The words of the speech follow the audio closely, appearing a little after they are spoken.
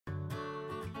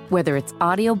Whether it's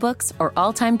audiobooks or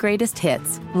all-time greatest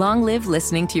hits, long live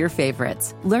listening to your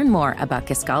favorites. Learn more about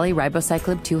Kisqali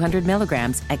Ribociclib 200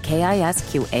 milligrams at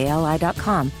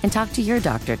KISQALI.com and talk to your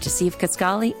doctor to see if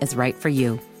Kisqali is right for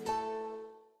you.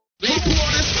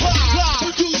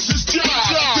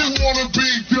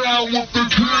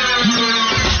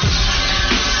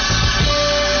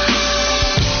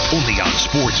 Only on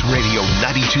Sports Radio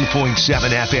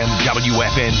 92.7 FM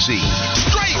WFNZ.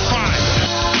 Straight fire!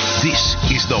 This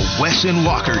is the Wes and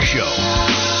Walker Show.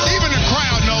 Even the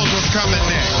crowd knows what's coming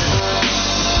next.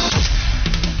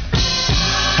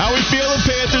 How we feeling,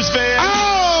 Panthers fans?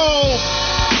 Oh!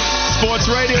 Sports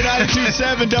Radio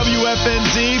 92.7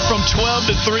 WFNZ from 12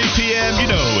 to 3 p.m. You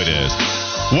know who it is.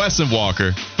 Wes and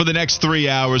Walker. For the next 3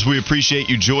 hours, we appreciate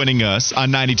you joining us on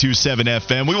 92.7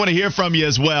 FM. We want to hear from you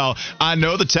as well. I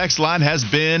know the text line has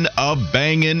been a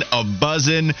banging, a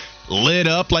buzzing, lit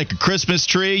up like a Christmas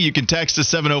tree. You can text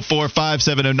us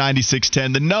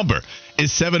 704-570-9610. The number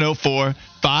is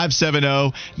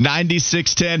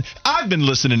 704-570-9610. I've been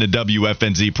listening to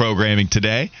WFNZ programming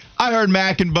today. I heard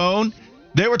Mac and Bone.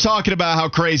 They were talking about how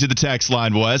crazy the text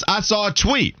line was. I saw a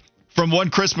tweet from one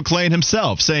Chris McClain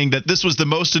himself saying that this was the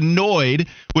most annoyed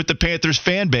with the Panthers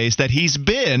fan base that he's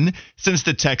been since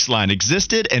the text line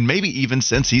existed and maybe even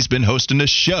since he's been hosting a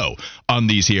show on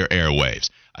these here airwaves.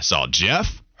 I saw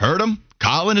Jeff, heard him,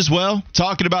 Colin as well,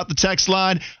 talking about the text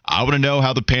line. I want to know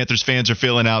how the Panthers fans are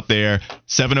feeling out there.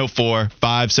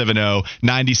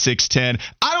 704-570-9610.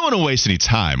 I don't want to waste any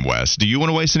time, Wes. Do you want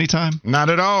to waste any time? Not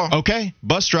at all. Okay,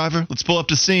 bus driver, let's pull up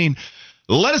the scene.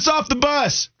 Let us off the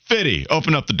bus. Fitty,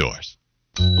 open up the doors.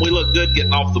 We look good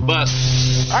getting off the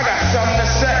bus. I got something to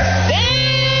say.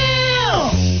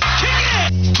 Damn! Kick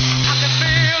it! I can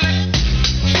feel it.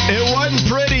 It wasn't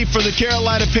pretty for the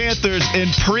Carolina Panthers in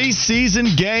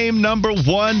preseason game number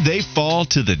 1. They fall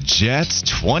to the Jets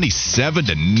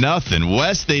 27-0.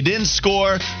 West, they didn't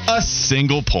score a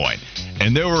single point.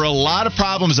 And there were a lot of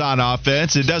problems on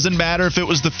offense. It doesn't matter if it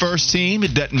was the first team.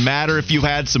 It doesn't matter if you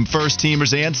had some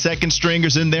first-teamers and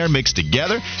second-stringers in there mixed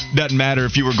together. Doesn't matter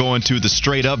if you were going to the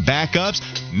straight-up backups.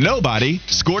 Nobody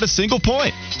scored a single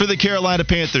point for the Carolina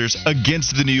Panthers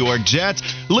against the New York Jets.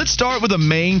 Let's start with a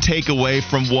main takeaway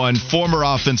from one former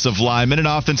offensive lineman, an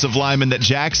offensive lineman that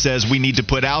Jack says we need to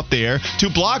put out there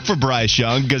to block for Bryce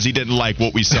Young because he didn't like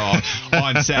what we saw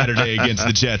on Saturday against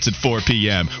the Jets at 4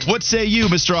 p.m. What say you,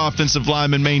 Mr. Offensive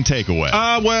Lineman, main takeaway?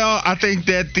 Well, I think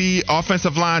that the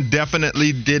offensive line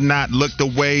definitely did not look the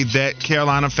way that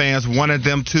Carolina fans wanted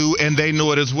them to, and they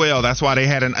knew it as well. That's why they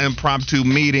had an impromptu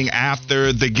meeting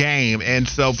after the game. And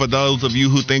so for those of you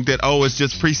who think that, it's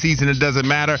just preseason, it doesn't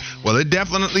matter, well, it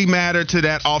definitely mattered to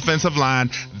that offensive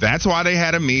line. That's why they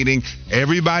had a meeting.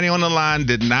 Everybody on the line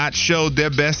did not show their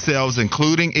best selves,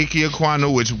 including Ike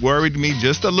Ekwonu, which worried me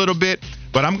just a little bit.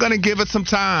 But I'm going to give it some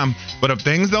time. But if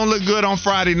things don't look good on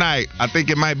Friday night, I think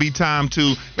it might be time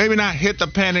to maybe not hit the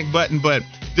panic button, but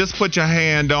just put your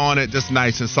hand on it just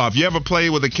nice and soft. You ever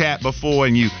played with a cat before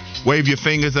and you wave your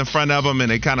fingers in front of them and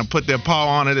they kind of put their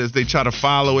paw on it as they try to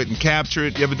follow it and capture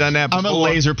it? You ever done that before? I'm a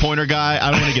laser pointer guy.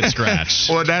 I don't want to get scratched.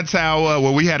 Well, that's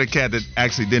how, we had a cat that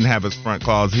actually didn't have his front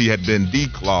claws. He had been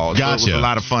declawed. Gotcha. So it was a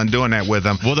lot of fun doing that with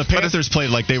him. Well, the Panthers played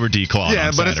like they were declawed. Yeah,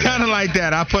 on but Saturday. It's kind of like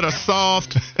that. I put a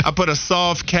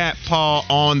soft cat paw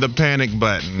on the panic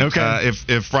button. Okay.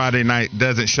 If Friday night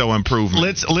doesn't show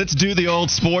improvement. Let's do the old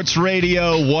sports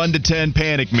radio 1 to 10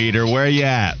 panic meter. Where you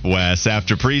at, Wes?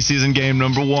 After preseason game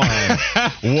number 1,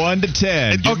 1 to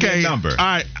 10. Give me a number. All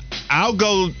right, I'll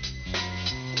go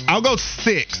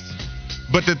 6.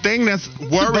 But the thing that's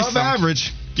worrisome, above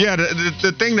average. Yeah,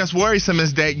 the thing that's worrisome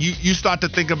is that you start to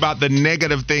think about the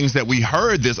negative things that we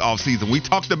heard this offseason. We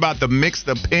talked about the mixed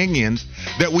opinions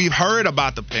that we've heard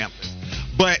about the Panthers.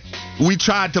 But we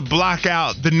tried to block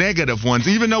out the negative ones,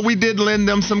 even though we did lend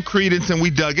them some credence and we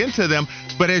dug into them.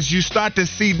 But as you start to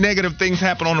see negative things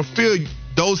happen on the field,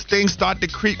 those things start to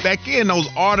creep back in. Those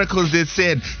articles that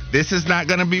said, this is not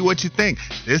going to be what you think.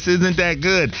 This isn't that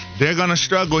good. They're going to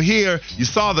struggle here. You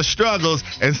saw the struggles.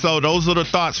 And so those little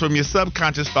thoughts from your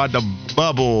subconscious start to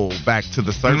bubble back to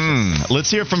the surface.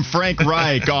 Let's hear from Frank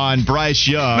Reich on Bryce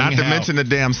Young. Not to mention the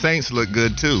damn Saints look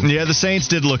good, too. Yeah, the Saints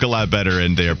did look a lot better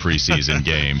in their preseason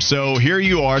game. So here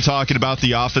you are talking about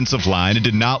the offensive line. It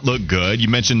did not look good. You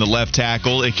mentioned the left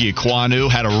tackle, Ike Ekwonu,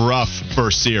 had a rough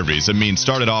first series. I mean,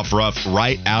 started off rough right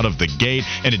out of the gate,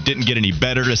 and it didn't get any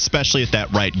better, especially at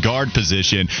that right guard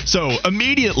position. So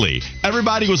immediately,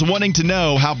 everybody was wanting to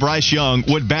know how Bryce Young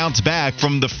would bounce back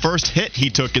from the first hit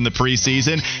he took in the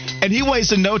preseason, and he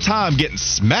wasted no time getting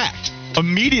smacked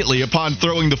immediately upon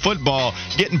throwing the football,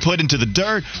 getting put into the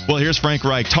dirt. Well, here's Frank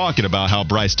Reich talking about how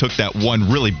Bryce took that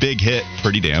one really big hit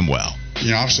pretty damn well.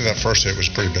 Obviously that first hit was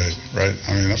pretty big, right?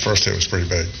 I mean, that first hit was pretty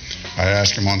big. I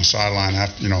asked him on the sideline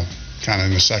after, kind of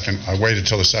in the second. I waited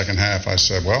till the second half. I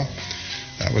said, well,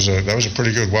 that was a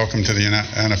pretty good welcome to the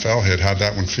NFL hit. How'd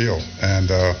that one feel? And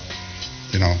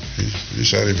he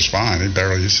said he was fine.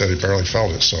 He said he barely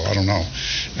felt it. So I don't know.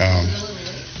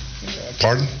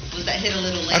 Pardon? Was that hit a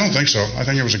little late? I don't think so. I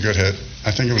think it was a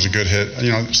good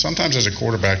hit. Sometimes as a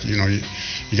quarterback, you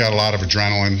got a lot of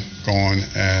adrenaline going,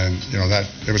 and that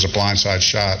it was a blindside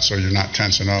shot, so you're not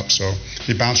tensing up. So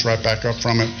he bounced right back up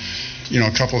from it.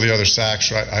 A couple of the other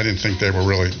sacks, I didn't think they were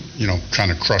really,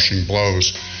 kind of crushing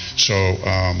blows.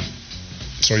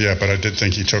 So yeah, but I did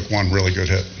think he took one really good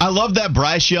hit. I love that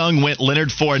Bryce Young went Leonard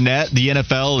Fournette. The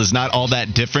NFL is not all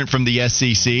that different from the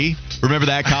SEC. Remember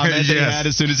that comment Yes. that he had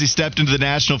as soon as he stepped into the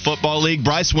National Football League?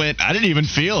 Bryce went, I didn't even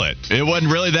feel it. It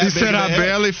wasn't really that He big said, of a I hit.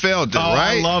 barely felt it,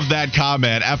 right? I love that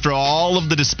comment. After all of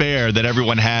the despair that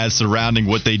everyone has surrounding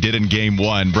what they did in Game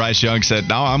 1, Bryce Young said,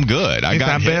 no, I'm good. I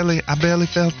barely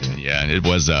felt it. Yeah, it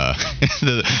was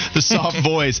the soft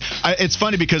voice. It's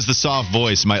funny because the soft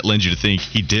voice might lend you to think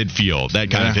he did feel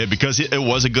that kind of hit because it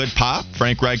was a good pop.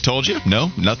 Frank Reich told you,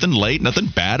 no, nothing late, nothing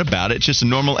bad about it. It's just a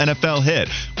normal NFL hit.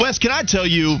 Wes, can I tell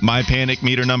you my panic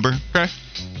meter number? Okay.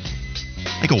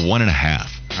 Like a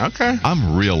 1.5. Okay.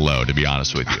 I'm real low, to be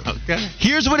honest with you. Okay.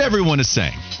 Here's what everyone is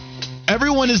saying.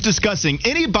 Everyone is discussing.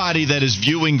 Anybody that is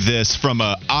viewing this from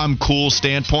a I'm cool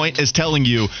standpoint is telling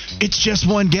you it's just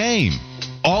one game.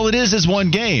 All it is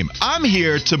one game. I'm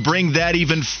here to bring that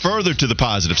even further to the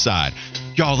positive side.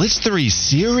 Y'all, it's 3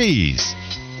 series.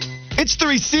 It's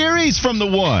 3 series from the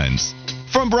ones.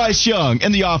 From Bryce Young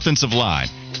and the offensive line.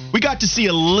 We got to see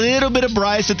a little bit of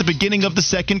Bryce at the beginning of the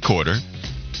second quarter.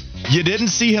 You didn't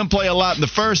see him play a lot in the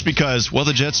first because, well,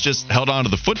 the Jets just held on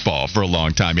to the football for a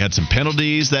long time. You had some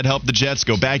penalties that helped the Jets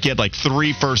go back. You had like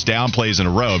 3 first down plays in a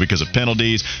row because of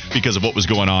penalties, because of what was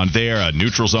going on there. A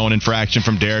neutral zone infraction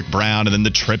from Derek Brown, and then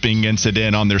the tripping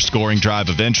incident on their scoring drive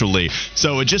eventually.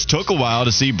 So it just took a while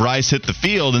to see Bryce hit the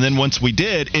field, and then once we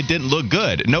did, it didn't look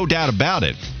good. No doubt about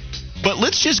it. But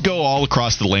let's just go all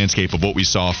across the landscape of what we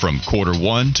saw from quarter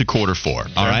 1 to quarter 4,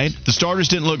 all right? The starters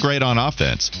didn't look great on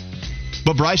offense.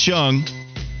 But Bryce Young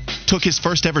took his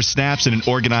first ever snaps in an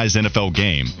organized NFL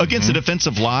game against a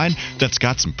defensive line that's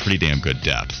got some pretty damn good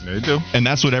depth. They do. And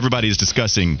that's what everybody is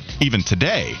discussing even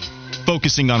today,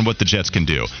 focusing on what the Jets can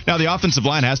do. Now, the offensive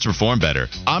line has to perform better.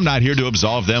 I'm not here to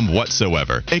absolve them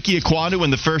whatsoever. Ike Ekwonu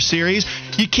in the first series,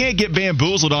 you can't get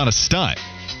bamboozled on a stunt.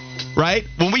 Right?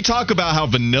 When we talk about how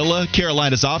vanilla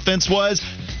Carolina's offense was,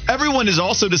 everyone is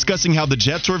also discussing how the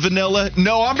Jets were vanilla.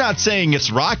 No, I'm not saying it's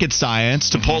rocket science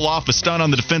to pull off a stunt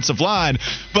on the defensive line,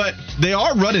 but they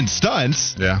are running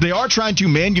stunts. Yeah. They are trying to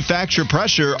manufacture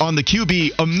pressure on the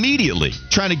QB immediately,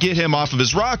 trying to get him off of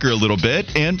his rocker a little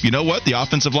bit, and you know what? The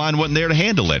offensive line wasn't there to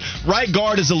handle it. Right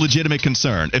guard is a legitimate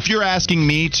concern. If you're asking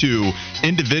me to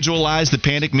individualize the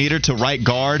panic meter to right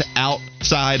guard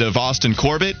outside of Austin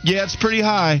Corbett, yeah, it's pretty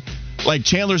high. Like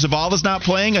Chandler Zavala's not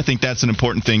playing, I think that's an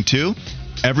important thing too.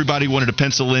 Everybody wanted to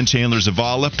pencil in Chandler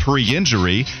Zavala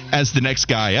pre-injury as the next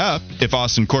guy up if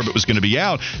Austin Corbett was going to be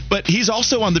out. But he's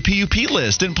also on the PUP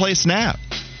list, didn't play a snap.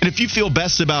 And if you feel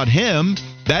best about him,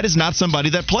 that is not somebody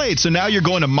that played. So now you're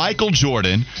going to Michael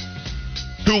Jordan,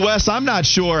 who, Wes, I'm not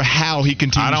sure how he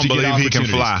continues to get opportunities. I don't believe he can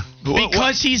fly.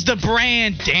 Because he's the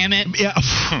brand, damn it. Yeah,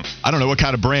 I don't know what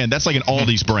kind of brand. That's like an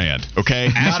Aldi's brand, okay?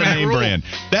 Not a name brand.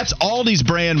 That's Aldi's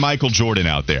brand Michael Jordan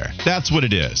out there. That's what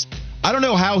it is. I don't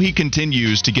know how he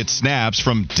continues to get snaps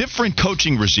from different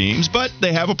coaching regimes, but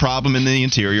they have a problem in the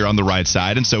interior on the right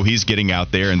side, and so he's getting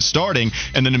out there and starting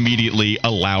and then immediately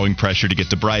allowing pressure to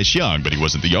get to Bryce Young. But he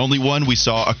wasn't the only one. We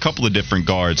saw a couple of different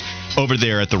guards over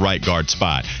there at the right guard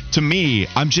spot. To me,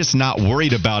 I'm just not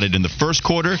worried about it in the first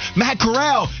quarter. Matt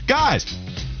Corral, guys,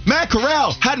 Matt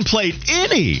Corral hadn't played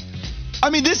any. I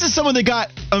mean, this is someone that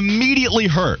got immediately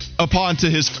hurt upon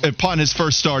his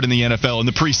first start in the NFL, in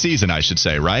the preseason, I should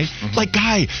say, right? Like,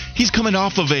 guy, he's coming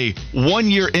off of a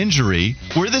 1-year injury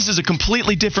where this is a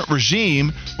completely different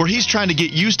regime where he's trying to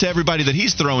get used to everybody that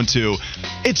he's throwing to.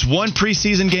 It's 1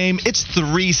 preseason game. It's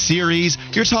 3 series.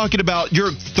 You're talking about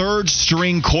your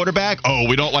third-string quarterback. Oh,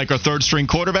 we don't like our third-string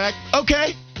quarterback?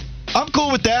 Okay, I'm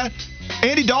cool with that.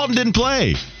 Andy Dalton didn't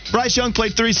play. Bryce Young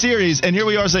played 3 series, and here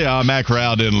we are saying, oh, Matt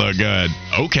Corral didn't look good.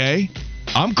 Okay.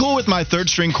 I'm cool with my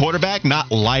third-string quarterback not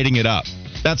lighting it up.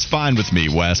 That's fine with me,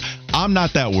 Wes. I'm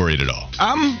not that worried at all.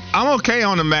 I'm okay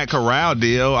on the Matt Corral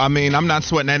deal. I mean, I'm not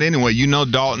sweating that anyway. You know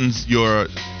Dalton's your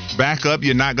backup.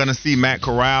 You're not going to see Matt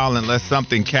Corral unless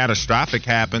something catastrophic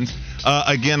happens.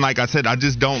 again, like I said, I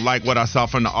just don't like what I saw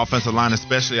from the offensive line,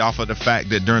 especially off of the fact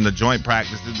that during the joint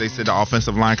practices, they said the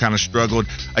offensive line kind of struggled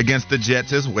against the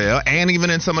Jets as well. And even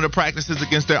in some of the practices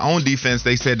against their own defense,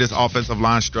 they said this offensive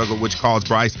line struggled, which caused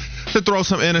Bryce to throw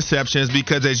some interceptions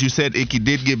because, as you said, Icky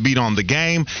did get beat on the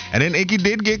game. And then Icky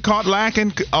did get caught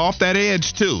lacking off that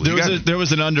edge, too. There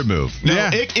was an undermove. No,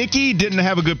 yeah. Icky didn't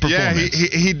have a good performance.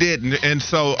 Yeah, he didn't. And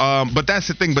so, but that's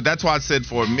the thing. But that's why I said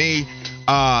for me,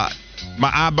 my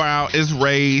eyebrow is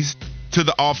raised to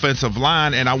the offensive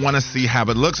line, and I want to see how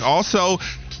it looks. Also,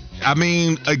 I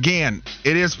mean, again,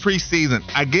 it is preseason.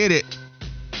 I get it.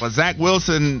 But Zach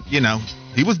Wilson,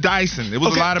 he was dicing. There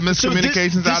was a lot of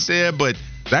miscommunications out there, but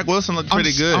Zach Wilson looked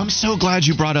pretty good. I'm so glad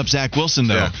you brought up Zach Wilson,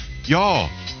 though. Yeah. Y'all,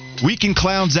 we can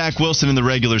clown Zach Wilson in the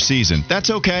regular season. That's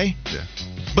okay. Yeah.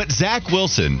 But Zach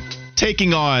Wilson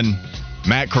taking on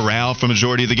Matt Corral for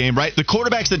majority of the game, right? The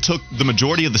quarterbacks that took the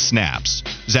majority of the snaps,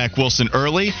 Zach Wilson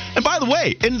early. And by the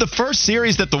way, in the first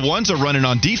series that the ones are running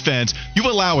on defense, you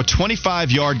allow a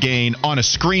 25-yard gain on a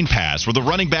screen pass where the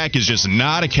running back is just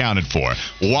not accounted for.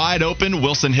 Wide open,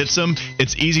 Wilson hits him.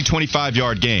 It's easy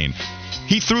 25-yard gain.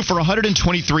 He threw for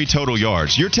 123 total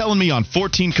yards. You're telling me on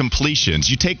 14 completions,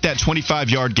 you take that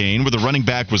 25-yard gain where the running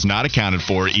back was not accounted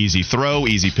for, easy throw,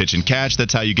 easy pitch and catch.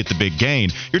 That's how you get the big gain.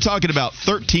 You're talking about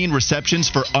 13 receptions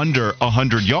for under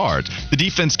 100 yards. The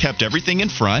defense kept everything in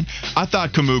front. I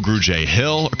thought Camu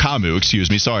Grugier-Hill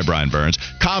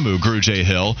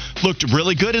looked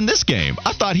really good in this game.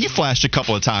 I thought he flashed a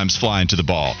couple of times flying to the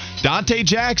ball. Dante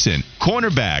Jackson,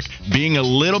 cornerback, being a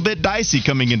little bit dicey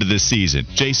coming into this season.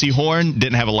 J.C. Horn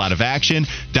didn't have a lot of action.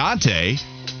 Dante,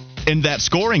 in that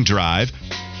scoring drive,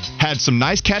 had some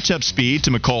nice catch-up speed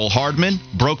to McCole Hardman,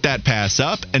 broke that pass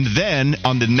up, and then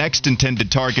on the next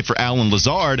intended target for Alan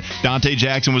Lazard, Dante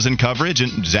Jackson was in coverage,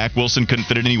 and Zach Wilson couldn't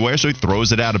fit it anywhere, so he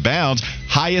throws it out of bounds.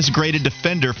 Highest-graded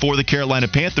defender for the Carolina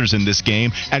Panthers in this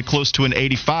game at close to an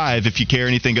 85, if you care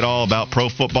anything at all about Pro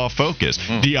Football Focus.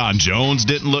 Deion Jones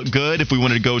didn't look good if we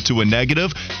wanted to go to a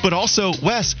negative. But also,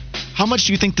 Wes, how much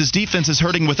do you think this defense is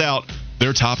hurting without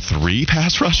their top 3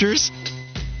 pass rushers?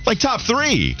 Like top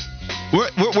 3.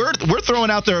 We're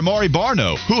throwing out there Amari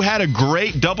Barno, who had a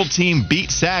great double-team beat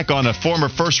sack on a former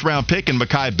first-round pick in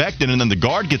Mekhi Becton, and then the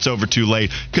guard gets over too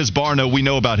late because Barno, we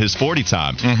know about his 40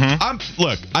 time.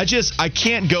 I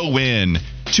can't go in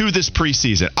to this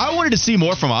preseason. I wanted to see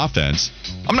more from offense.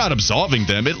 I'm not absolving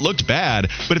them. It looked bad.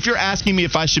 But if you're asking me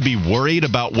if I should be worried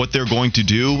about what they're going to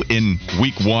do in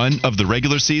week 1 of the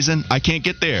regular season, I can't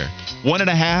get there.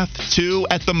 1.5, 2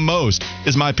 at the most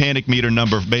is my panic meter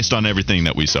number based on everything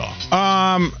that we saw.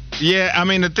 Yeah, I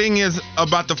mean, the thing is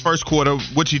about the first quarter,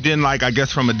 what you didn't like, I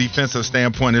guess, from a defensive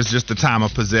standpoint, is just the time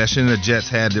of possession. The Jets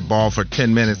had the ball for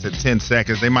 10 minutes and 10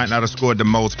 seconds. They might not have scored the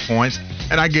most points.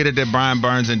 And I get it that Brian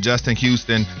Burns and Justin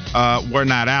Houston were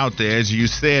not out there. As you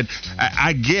said,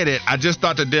 I get it. I just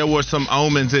thought that there were some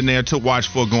omens in there to watch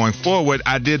for going forward.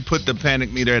 I did put the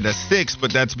panic meter at a 6,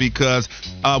 but that's because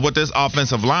with this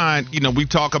offensive line, we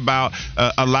talk about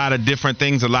a lot of different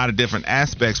things, a lot of different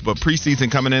aspects. But preseason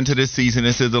coming into this season,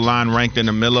 this is the line ranked in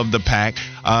the middle of the pack.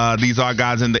 These are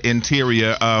guys in the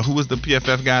interior. Who was the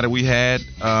PFF guy that we had?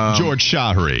 George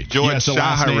Shahery.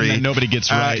 Shahery. Nobody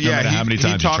gets right, no matter how many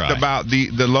times he talked about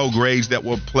the low grades that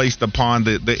were placed upon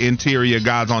the interior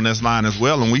guys on this line as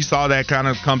well, and we saw that kind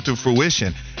of come to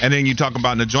fruition. And then you talk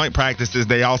about in the joint practices,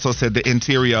 they also said the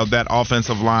interior of that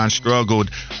offensive line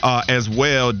struggled as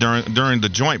well during the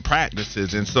joint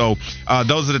practices. And so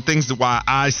those are the things why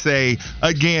I say,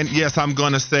 again, yes, I'm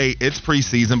going to say it's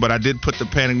preseason, but I did put the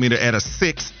panic meter at a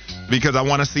 6 because I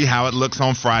want to see how it looks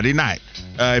on Friday night.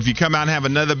 If you come out and have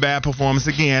another bad performance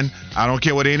again, I don't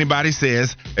care what anybody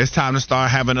says, it's time to start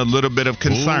having a little bit of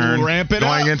concern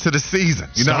going into the season.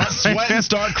 Start sweating,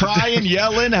 start crying,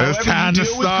 yelling, however you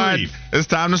deal with grief. It's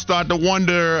time to start to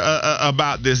wonder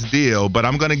about this deal, but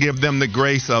I'm going to give them the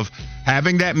grace of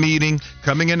having that meeting,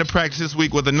 coming into practice this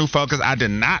week with a new focus. I did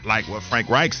not like what Frank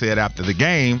Reich said after the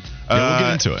game. We'll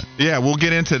get into it. Yeah, we'll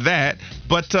get into that.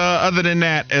 But other than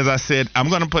that, as I said, I'm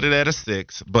going to put it at a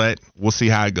 6, but we'll see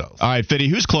how it goes. All right, Fitty,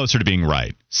 who's closer to being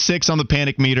right? 6 on the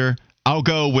panic meter. I'll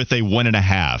go with a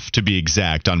 1.5 to be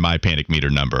exact on my panic meter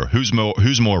number. Who's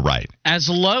more right? As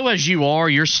low as you are,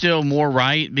 you're still more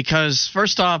right because,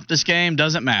 first off, this game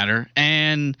doesn't matter.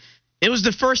 And it was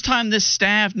the first time this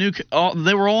staff knew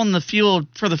they were all in the field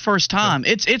for the first time.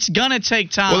 It's going to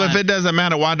take time. Well, if it doesn't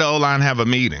matter, why the O-line have a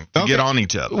meeting to get on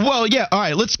each other? Well, yeah. All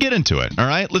right, let's get into it. All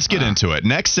right, let's get into it.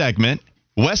 Next segment,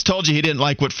 Wes told you he didn't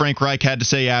like what Frank Reich had to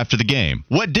say after the game.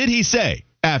 What did he say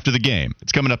after the game?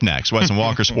 It's coming up next. Wes and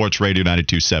Walker, Sports Radio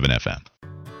 92.7 FM.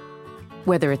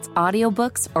 Whether it's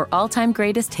audiobooks or all-time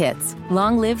greatest hits,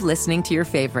 long live listening to your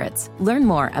favorites. Learn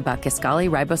more about Kisqali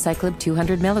Ribociclib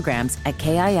 200 milligrams at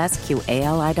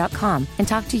KISQALI.com and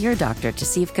talk to your doctor to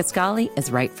see if Kisqali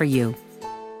is right for you.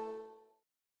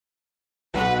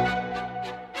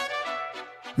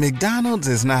 McDonald's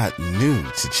is not new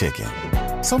to chicken.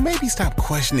 So maybe stop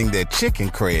questioning their chicken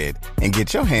cred and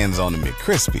get your hands on the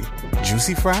McCrispy.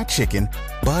 Juicy fried chicken,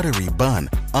 buttery bun,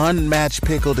 unmatched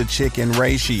pickle to chicken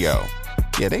ratio.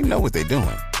 Yeah, they know what they're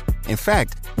doing. In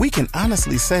fact, we can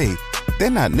honestly say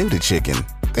they're not new to chicken.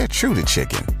 They're true to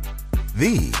chicken.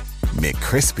 The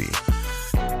McCrispy.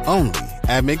 Only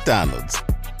at McDonald's.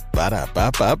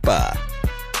 Ba-da-ba-ba-ba.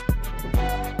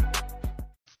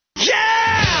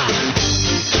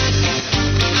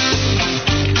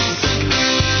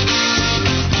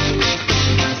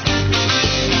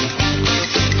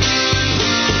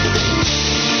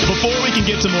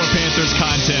 Get to more Panthers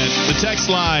content. The text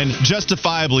line,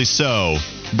 justifiably so,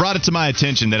 brought it to my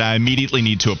attention that I immediately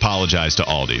need to apologize to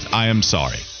Aldi's. I am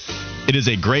sorry. It is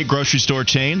a great grocery store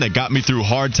chain that got me through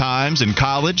hard times in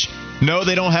college. No,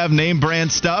 they don't have name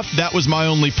brand stuff. That was my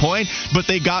only point. But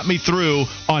they got me through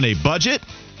on a budget.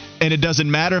 And it doesn't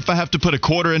matter if I have to put a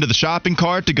quarter into the shopping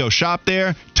cart to go shop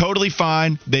there. Totally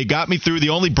fine. They got me through. The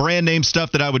only brand name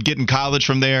stuff that I would get in college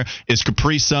from there is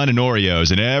Capri Sun and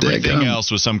Oreos. And everything else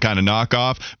was some kind of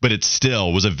knockoff. But it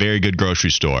still was a very good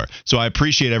grocery store. So I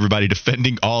appreciate everybody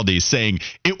defending Aldi's, saying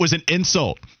it was an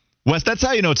insult. Wes, that's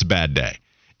how you know it's a bad day.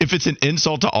 If it's an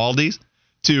insult to Aldi's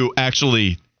to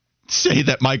actually say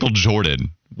that Michael Jordan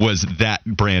was that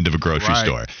brand of a grocery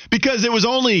store, because it was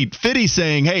only Fitty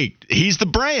saying, hey, he's the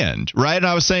brand, right? And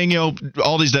I was saying,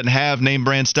 Aldi's doesn't have name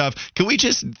brand stuff. Can we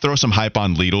just throw some hype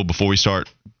on Lidl before we start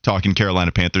talking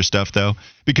Carolina Panthers stuff, though?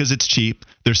 Because it's cheap.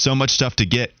 There's so much stuff to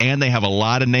get, and they have a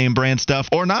lot of name brand stuff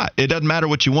or not. It doesn't matter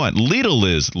what you want.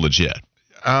 Lidl is legit.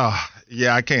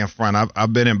 Yeah, I can't front.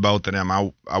 I've been in both of them.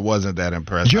 I wasn't that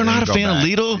impressed. You're not a fan of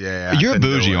Lidl? Yeah. You're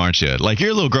bougie, aren't you? Like,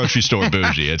 you're a little grocery store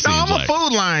bougie, it seems like. I'm a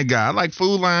Food Line guy. I like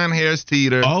Food Line, Harris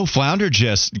Teeter. Oh, Flounder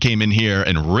just came in here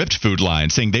and ripped Food Line,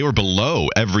 saying they were below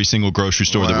every single grocery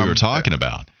store that we were talking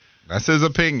about. That's his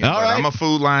opinion. All right. I'm a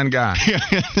Food Line guy.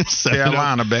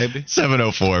 Carolina, baby.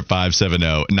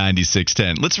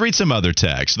 704-570-9610. Let's read some other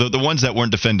texts, the ones that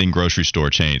weren't defending grocery store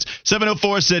chains.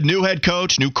 704 said new head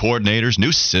coach, new coordinators,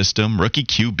 new system, rookie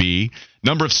QB,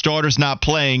 number of starters not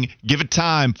playing. Give it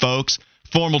time, folks.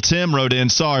 Formal Tim wrote in,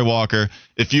 sorry, Walker,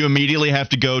 if you immediately have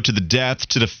to go to the depth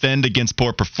to defend against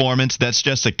poor performance, that's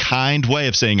just a kind way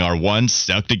of saying our ones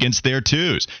sucked against their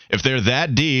twos. If they're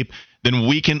that deep, then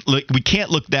we can't look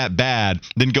that bad,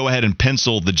 then go ahead and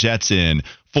pencil the Jets in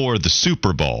for the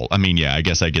Super Bowl. I mean, yeah, I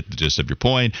guess I get the gist of your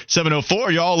point.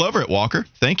 704, you're all over it, Walker.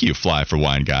 Thank you, Fly for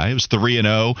Wine Guy. It was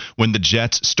 3-0 when the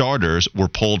Jets starters were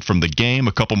pulled from the game.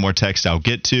 A couple more texts I'll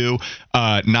get to.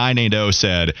 980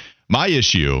 said, my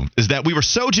issue is that we were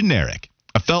so generic.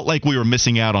 I felt like we were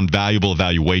missing out on valuable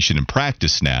evaluation and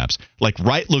practice snaps. Like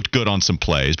Wright looked good on some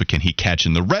plays, but can he catch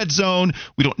in the red zone?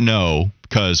 We don't know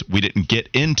because we didn't get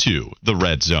into the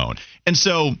red zone. And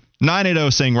so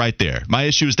 980 saying right there, my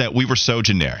issue is that we were so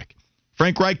generic.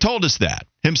 Frank Reich told us that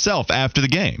himself after the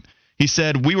game. He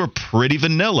said we were pretty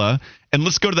vanilla. And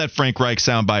let's go to that Frank Reich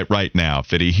soundbite right now,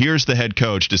 Fitty. Here's the head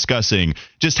coach discussing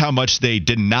just how much they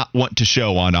did not want to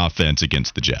show on offense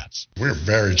against the Jets. We're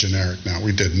very generic now.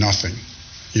 We did nothing.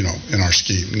 In our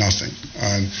scheme, nothing.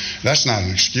 That's not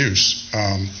an excuse.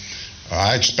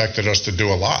 I expected us to do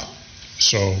a lot.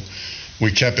 So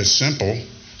we kept it simple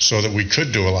so that we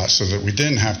could do a lot, so that we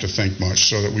didn't have to think much,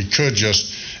 so that we could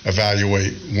just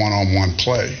evaluate one-on-one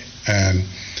play. And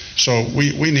so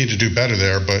we need to do better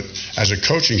there. But as a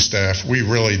coaching staff, we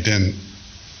really didn't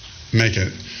make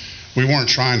it. We weren't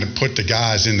trying to put the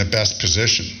guys in the best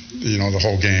position, the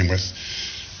whole game with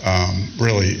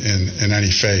really in any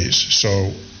phase.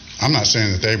 So I'm not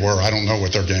saying that they were. I don't know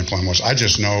what their game plan was. I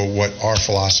just know what our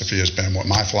philosophy has been, what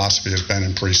my philosophy has been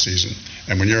in preseason.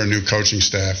 And when you're a new coaching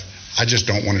staff, I just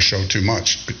don't want to show too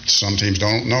much. Some teams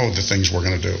don't know the things we're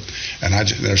going to do, and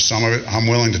there's some of it I'm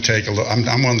willing to take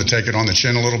I'm willing to take it on the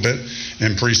chin a little bit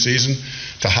in preseason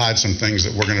to hide some things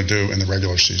that we're going to do in the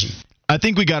regular season. I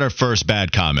think we got our first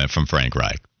bad comment from Frank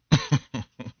Reich.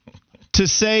 To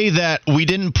say that we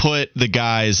didn't put the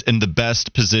guys in the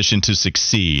best position to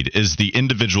succeed is the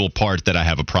individual part that I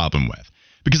have a problem with.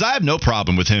 Because I have no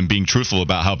problem with him being truthful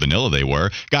about how vanilla they were.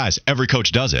 Guys, every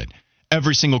coach does it.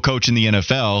 Every single coach in the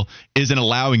NFL isn't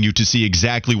allowing you to see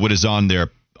exactly what is on their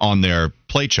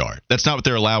play chart. That's not what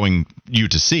they're allowing you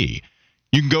to see.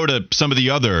 You can go to some of the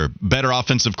other better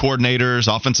offensive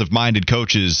coordinators, offensive-minded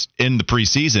coaches in the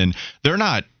preseason. They're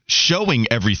not showing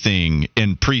everything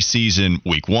in preseason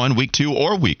week 1, week 2,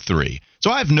 or week 3. So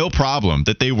I have no problem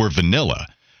that they were vanilla.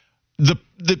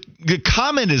 The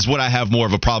comment is what I have more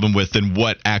of a problem with than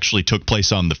what actually took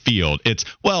place on the field. It's,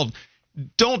 well,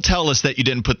 don't tell us that you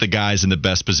didn't put the guys in the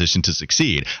best position to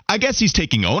succeed. I guess he's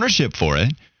taking ownership for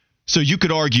it. So you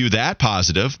could argue that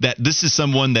positive, that this is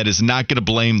someone that is not going to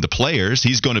blame the players.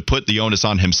 He's going to put the onus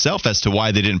on himself as to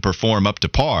why they didn't perform up to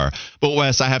par. But,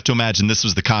 Wes, I have to imagine this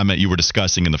was the comment you were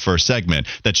discussing in the first segment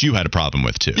that you had a problem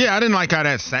with, too. Yeah, I didn't like how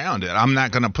that sounded. I'm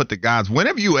not going to put the guys.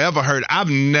 Whenever you ever heard, I've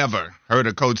never heard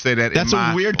a coach say that That's in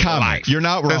my a weird comment. life. You're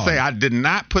not wrong. To say I did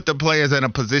not put the players in a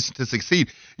position to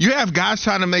succeed. You have guys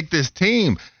trying to make this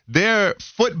team. Their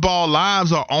football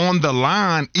lives are on the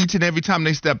line each and every time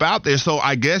they step out there. So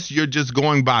I guess you're just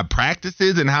going by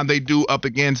practices and how they do up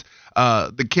against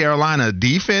the Carolina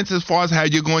defense as far as how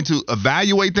you're going to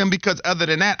evaluate them. Because other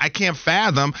than that, I can't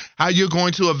fathom how you're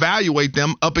going to evaluate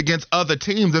them up against other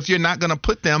teams if you're not going to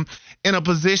put them in a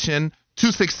position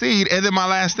to succeed. And then my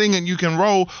last thing, and you can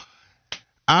roll,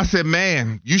 I said,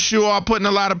 man, you sure are putting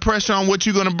a lot of pressure on what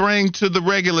you're going to bring to the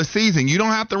regular season. You don't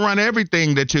have to run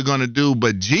everything that you're going to do,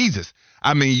 but Jesus,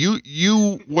 I mean,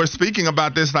 you were speaking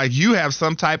about this like you have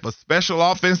some type of special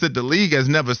offense that the league has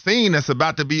never seen that's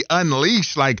about to be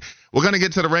unleashed. Like, we're going to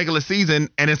get to the regular season,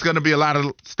 and it's going to be a lot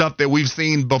of stuff that we've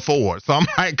seen before. So I'm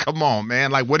like, come on,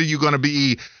 man. Like, what are you going to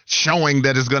be showing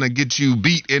that is going to get you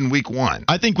beat in week 1?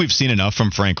 I think we've seen enough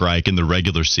from Frank Reich in the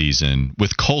regular season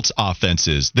with Colts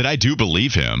offenses that I do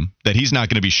believe him, that he's not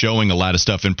going to be showing a lot of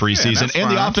stuff in preseason, and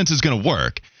the offense is going to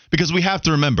work. Because we have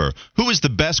to remember, who is the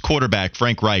best quarterback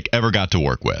Frank Reich ever got to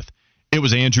work with? It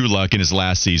was Andrew Luck in his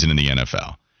last season in the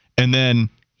NFL. And then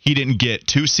he didn't get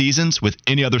 2 seasons with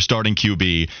any other starting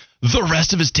QB the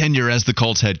rest of his tenure as the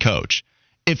Colts head coach.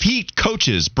 If he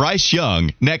coaches Bryce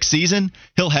Young next season,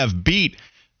 he'll have beat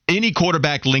any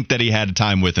quarterback link that he had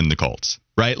time with in the Colts,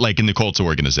 right? Like in the Colts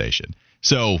organization.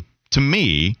 So to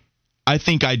me, I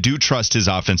think I do trust his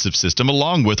offensive system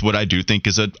along with what I do think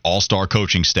is an all-star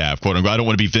coaching staff, quote unquote. I don't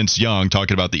want to be Vince Young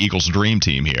talking about the Eagles' dream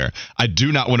team here. I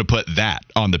do not want to put that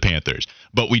on the Panthers.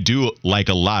 But we do like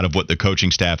a lot of what the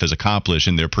coaching staff has accomplished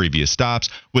in their previous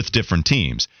stops with different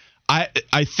teams.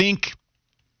 I think,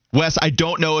 Wes, I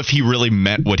don't know if he really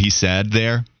meant what he said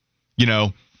there. You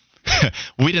know,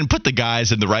 we didn't put the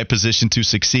guys in the right position to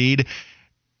succeed.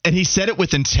 And he said it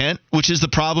with intent, which is the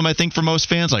problem, I think, for most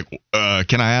fans. Like,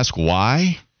 can I ask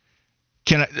why?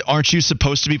 Aren't you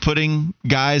supposed to be putting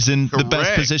guys in the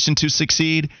best position to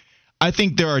succeed? I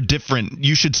think there are different.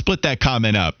 You should split that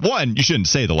comment up. One, you shouldn't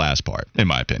say the last part, in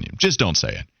my opinion. Just don't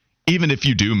say it. Even if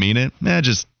you do mean it,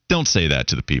 just don't say that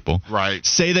to the people. Right.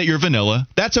 Say that you're vanilla.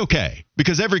 That's okay,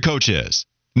 because every coach is.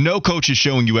 No coach is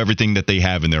showing you everything that they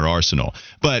have in their arsenal.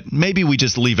 But maybe we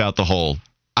just leave out the whole,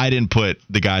 I didn't put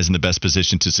the guys in the best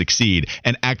position to succeed,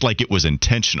 and act like it was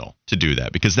intentional to do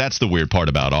that, because that's the weird part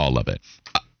about all of it.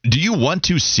 Do you want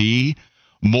to see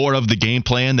more of the game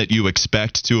plan that you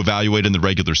expect to evaluate in the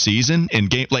regular season? In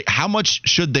game, like, how much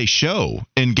should they show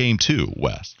in game 2,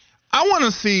 Wes? I want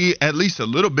to see at least a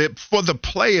little bit for the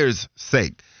players'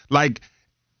 sake. Like,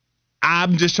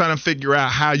 I'm just trying to figure out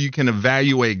how you can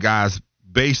evaluate guys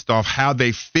based off how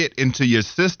they fit into your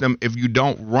system if you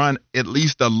don't run at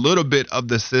least a little bit of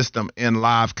the system in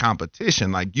live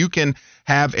competition. Like, you can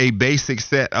have a basic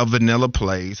set of vanilla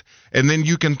plays, and then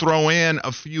you can throw in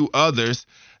a few others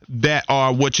that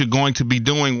are what you're going to be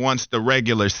doing once the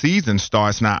regular season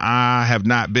starts. Now, I have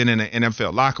not been in an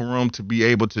NFL locker room to be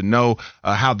able to know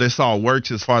how this all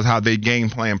works as far as how they game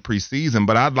plan preseason,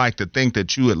 but I'd like to think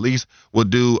that you at least will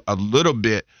do a little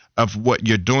bit of what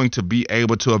you're doing to be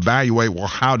able to evaluate, well,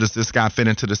 how does this guy fit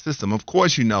into the system? Of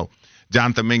course, you know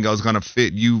Jonathan Mingo is going to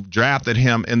fit. You drafted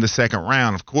him in the second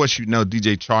round. Of course, you know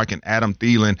DJ Chark and Adam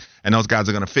Thielen and those guys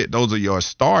are going to fit. Those are your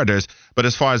starters. But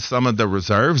as far as some of the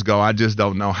reserves go, I just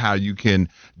don't know how you can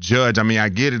judge. I mean, I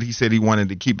get it. He said he wanted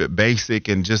to keep it basic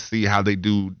and just see how they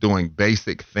do doing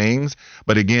basic things.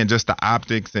 But again, just the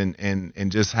optics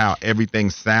and just how everything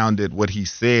sounded, what he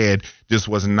said, just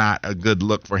was not a good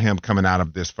look for him coming out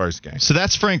of this first game. So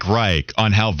that's Frank Reich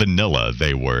on how vanilla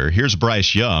they were. Here's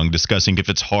Bryce Young discussing if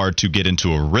it's hard to get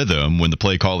into a rhythm when the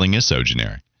play calling is so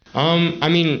generic. I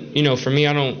mean, you know, for me,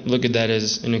 I don't look at that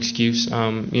as an excuse.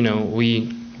 You know,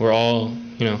 we're all,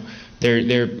 you know,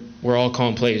 we're all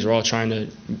calling plays. We're all trying to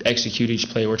execute each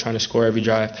play. We're trying to score every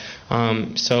drive.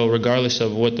 So regardless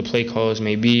of what the play calls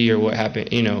may be or what happened,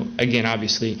 again,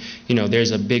 obviously,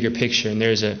 there's a bigger picture, and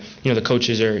there's the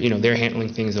coaches are, they're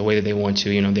handling things the way that they want to.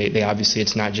 They obviously,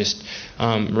 it's not just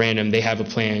random. They have a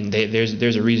plan.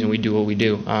 There's a reason we do what we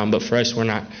do. But for us, we're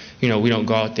not, we don't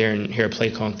go out there and hear a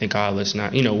play call and think, let's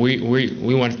not,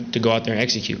 we want to go out there and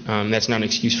execute. That's not an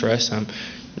excuse for us.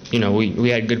 We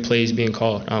had good plays being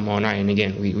called all night, and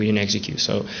again, we didn't execute.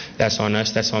 So that's on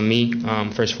us. That's on me,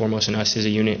 first and foremost, and us as a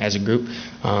unit, as a group.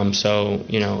 So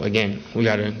again, we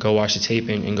got to go watch the tape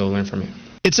and go learn from it.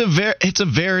 It's a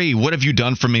very what have you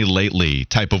done for me lately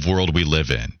type of world we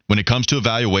live in when it comes to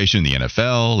evaluation in the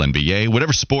NFL, NBA,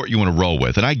 whatever sport you want to roll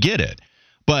with, and I get it.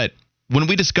 But when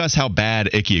we discuss how bad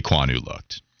Ike Ekwonu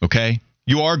looked, okay,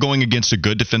 you are going against a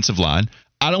good defensive line.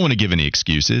 I don't want to give any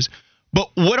excuses. But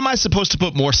what am I supposed to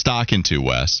put more stock into,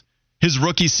 Wes? His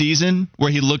rookie season, where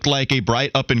he looked like a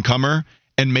bright up-and-comer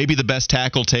and maybe the best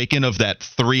tackle taken of that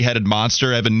three-headed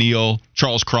monster, Evan Neal,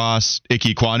 Charles Cross, Ike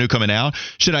Ekwonu coming out?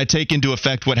 Should I take into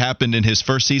effect what happened in his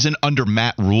first season under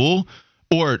Matt Rule?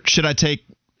 Or should I take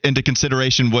into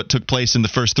consideration what took place in the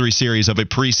first three series of a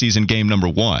preseason game number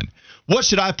 1? What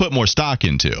should I put more stock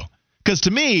into? Because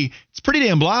to me, it's pretty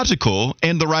damn logical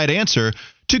and the right answer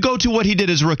to go to what he did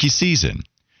his rookie season.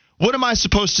 What am I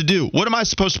supposed to do? What am I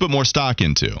supposed to put more stock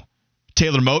into?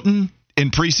 Taylor Moton in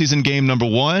preseason game number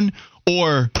 1,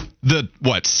 or the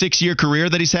 6-year career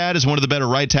that he's had as one of the better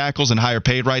right tackles and higher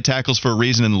paid right tackles for a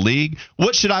reason in the league?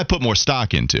 What should I put more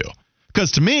stock into?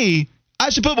 Because to me,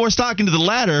 I should put more stock into the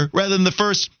latter rather than the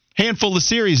first handful of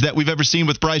series that we've ever seen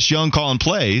with Bryce Young calling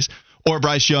plays, or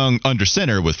Bryce Young under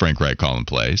center with Frank Reich calling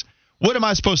plays. What am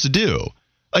I supposed to do?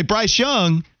 Like, Bryce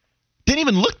Young didn't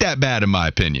even look that bad in my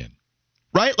opinion.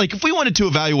 Right? Like, if we wanted to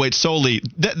evaluate solely,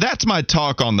 that's my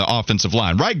talk on the offensive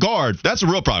line. Right guard, that's a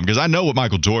real problem because I know what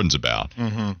Michael Jordan's about.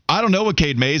 Mm-hmm. I don't know what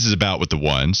Cade Mays is about with the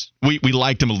ones. We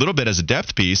liked him a little bit as a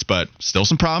depth piece, but still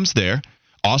some problems there.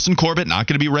 Austin Corbett, not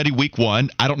going to be ready week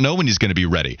 1. I don't know when he's going to be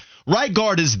ready. Right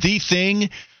guard is the thing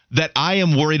that I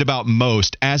am worried about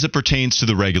most as it pertains to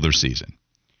the regular season.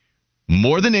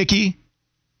 More than Ickey,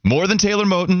 more than Taylor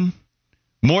Moton,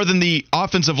 more than the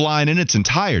offensive line in its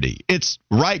entirety. It's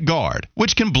right guard,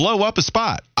 which can blow up a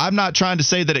spot. I'm not trying to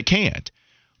say that it can't,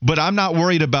 but I'm not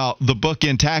worried about the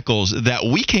bookend tackles that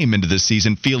we came into this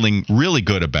season feeling really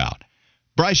good about.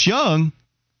 Bryce Young,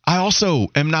 I also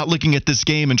am not looking at this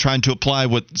game and trying to apply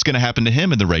what's going to happen to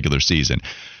him in the regular season.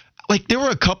 Like, there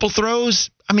were a couple throws.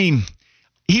 I mean,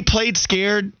 he played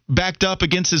scared, backed up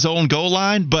against his own goal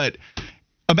line, but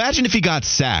imagine if he got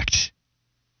sacked.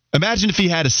 Imagine if he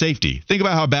had a safety. Think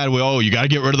about how bad you got to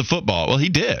get rid of the football. Well, he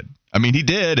did. I mean, he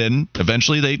did, and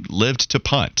eventually they lived to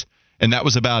punt, and that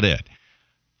was about it.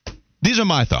 These are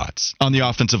my thoughts on the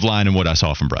offensive line and what I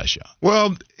saw from Bryce Young.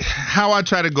 Well, how I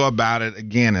try to go about it,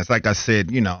 again, is like I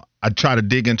said, I try to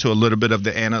dig into a little bit of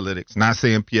the analytics. Not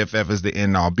saying PFF is the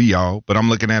end-all, be-all, but I'm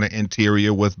looking at an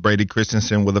interior with Brady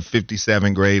Christensen with a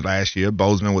 57 grade last year,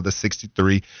 Bozeman with a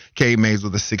 63, Cade Mays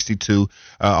with a 62,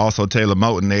 also Taylor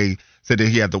Moton. They said that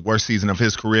he had the worst season of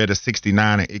his career at a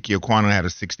 69, and Ike Ekwonu had a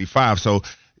 65. So,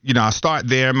 I start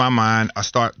there in my mind. I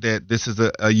start that this is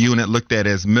a unit looked at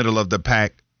as middle of the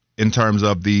pack in terms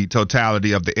of the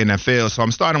totality of the NFL. So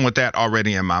I'm starting with that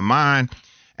already in my mind.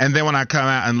 And then when I come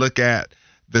out and look at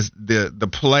the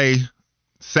play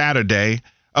Saturday,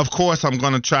 of course, I'm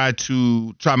going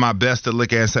to try my best to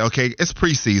look at and say, okay, it's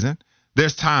preseason.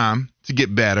 There's time to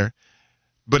get better.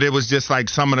 But it was just like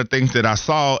some of the things that I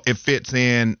saw, it fits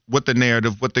in with the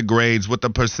narrative, with the grades, with the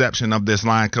perception of this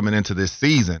line coming into this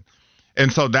season.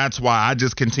 And so that's why I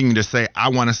just continue to say I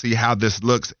want to see how this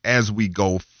looks as we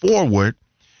go forward.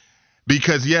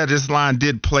 Because, this line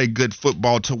did play good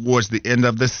football towards the end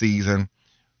of the season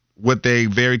with a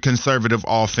very conservative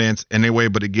offense, and they were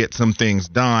able to get some things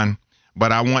done.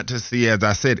 But I want to see, as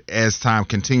I said, as time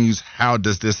continues, how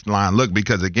does this line look?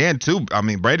 Because, again, too,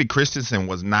 Brady Christensen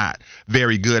was not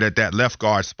very good at that left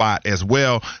guard spot as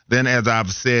well. Then, as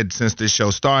I've said since this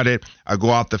show started, I go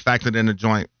off the fact that in the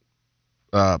joint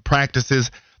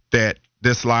practices that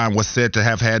this line was said to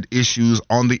have had issues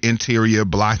on the interior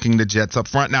blocking the Jets up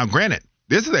front. Now, granted,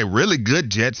 this is a really good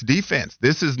Jets defense.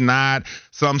 This is not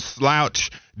some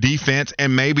slouch defense,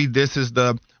 and maybe this is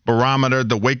the barometer,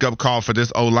 the wake-up call for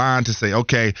this O-line to say,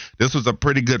 okay, this was a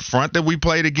pretty good front that we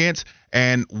played against,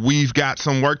 and we've got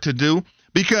some work to do.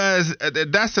 Because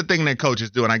that's the thing that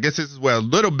coaches do, and I guess this is where a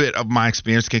little bit of my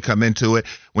experience can come into it.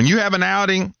 When you have an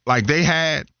outing like they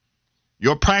had,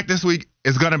 your practice week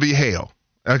is going to be hell.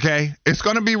 Okay? It's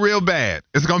going to be real bad.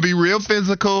 It's going to be real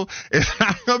physical. It's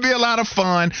not going to be a lot of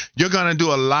fun. You're going to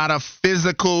do a lot of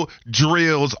physical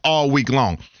drills all week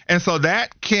long. And so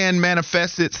that can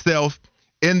manifest itself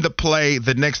in the play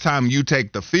the next time you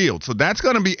take the field. So that's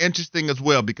going to be interesting as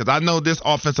well, because I know this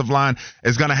offensive line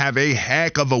is going to have a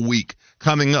heck of a week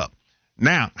coming up.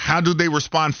 Now, how do they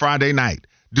respond Friday night?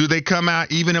 Do they come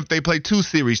out even if they play 2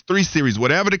 series, 3 series,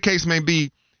 whatever the case may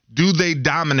be? Do they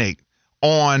dominate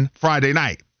on Friday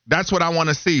night? That's what I want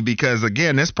to see, because,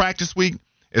 again, this practice week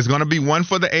is going to be one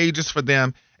for the ages for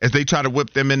them as they try to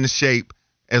whip them into shape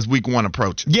as week 1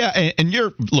 approaches. Yeah, and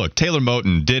look, Taylor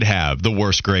Moton did have the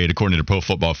worst grade according to Pro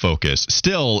Football Focus,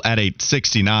 still at a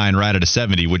 69, right at a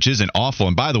 70, which isn't awful.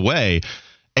 And by the way,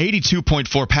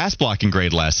 82.4 pass blocking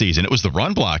grade last season. It was the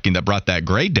run blocking that brought that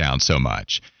grade down so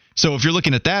much. So if you're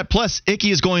looking at that, plus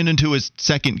Icky is going into his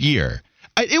second year.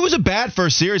 It was a bad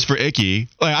first series for Icky.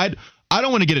 I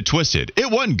don't want to get it twisted.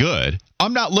 It wasn't good.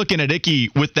 I'm not looking at Icky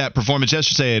with that performance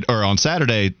yesterday or on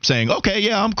Saturday saying, okay,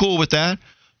 yeah, I'm cool with that.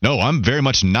 No, I'm very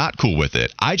much not cool with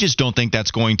it. I just don't think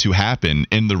that's going to happen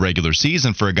in the regular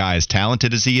season for a guy as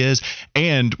talented as he is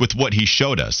and with what he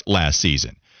showed us last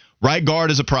season. Right guard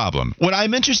is a problem. What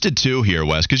I'm interested too here,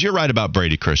 Wes, because you're right about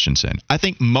Brady Christensen. I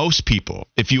think most people,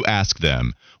 if you ask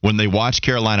them when they watch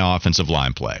Carolina offensive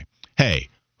line play, hey,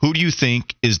 who do you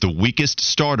think is the weakest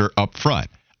starter up front?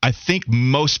 I think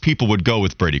most people would go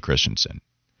with Brady Christensen.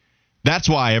 That's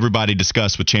why everybody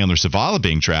discussed with Chandler Zavala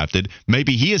being drafted.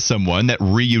 Maybe he is someone that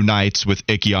reunites with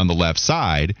Icky on the left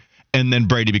side, and then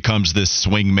Brady becomes this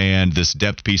swing man, this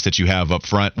depth piece that you have up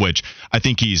front, which I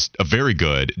think he's a very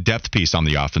good depth piece on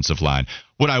the offensive line.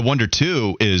 What I wonder,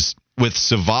 too, is with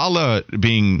Zavala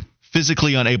being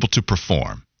physically unable to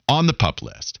perform on the PUP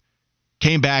list,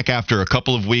 came back after a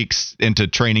couple of weeks into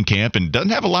training camp and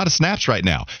doesn't have a lot of snaps right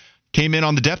now, came in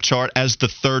on the depth chart as the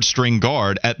third string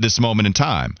guard at this moment in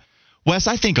time. Wes,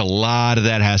 I think a lot of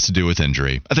that has to do with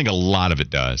injury. I think a lot of it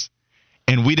does.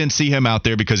 And we didn't see him out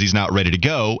there because he's not ready to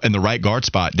go, and the right guard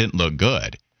spot didn't look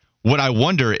good. What I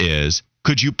wonder is,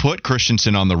 could you put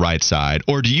Christensen on the right side,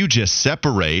 or do you just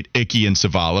separate Icky and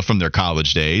Zavala from their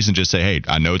college days and just say, hey,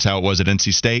 I know it's how it was at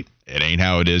NC State. It ain't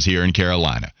how it is here in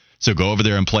Carolina. So go over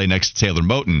there and play next to Taylor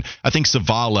Moton. I think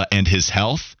Zavala and his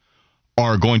health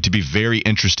are going to be very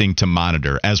interesting to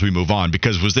monitor as we move on,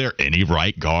 because was there any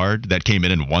right guard that came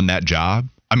in and won that job?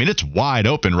 I mean, it's wide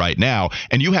open right now,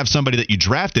 and you have somebody that you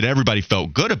drafted everybody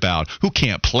felt good about who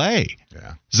can't play.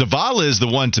 Yeah. Zavala is the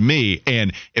one to me,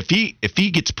 and if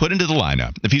he gets put into the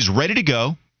lineup, if he's ready to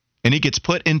go and he gets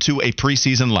put into a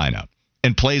preseason lineup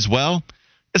and plays well,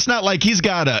 it's not like he's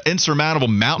got an insurmountable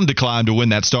mountain to climb to win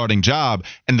that starting job,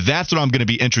 and that's what I'm going to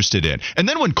be interested in. And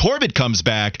then when Corbett comes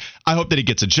back, I hope that he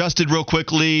gets adjusted real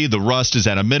quickly. The rust is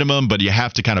at a minimum, but you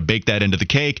have to kind of bake that into the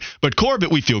cake. But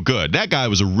Corbett, we feel good. That guy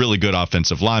was a really good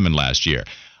offensive lineman last year.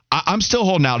 I'm still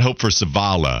holding out hope for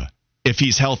Zavala, if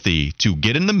he's healthy, to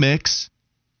get in the mix.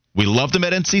 We loved him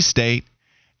at NC State.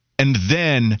 And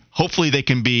then hopefully they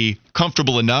can be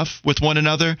comfortable enough with one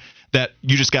another that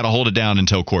you just got to hold it down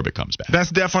until Corbett comes back. That's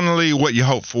definitely what you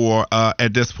hope for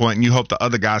at this point, and you hope the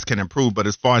other guys can improve. But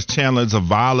as far as Chandler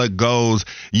Zavala goes,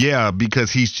 yeah,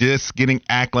 because he's just getting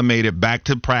acclimated back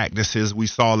to practices we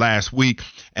saw last week.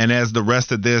 And as the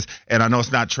rest of this, and I know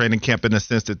it's not training camp in the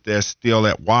sense that they're still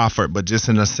at Wofford, but just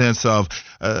in the sense of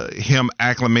him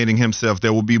acclimating himself,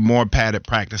 there will be more padded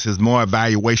practices, more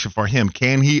evaluation for him.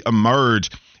 Can he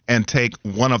emerge and take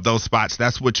one of those spots?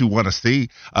 That's what you want to see,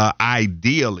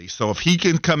 ideally. So if he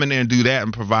can come in there and do that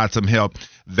and provide some help,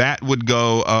 that would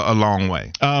go a long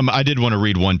way. I did want to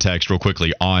read one text real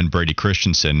quickly on Brady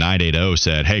Christensen. 980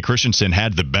 said, hey, Christensen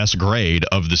had the best grade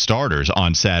of the starters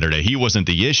on Saturday. He wasn't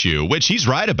the issue, which he's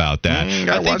right about that.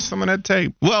 Got to watch some of that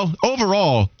tape. Well,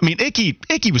 overall, I mean,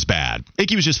 Icky was bad.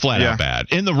 Icky was just flat out bad.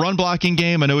 In the run blocking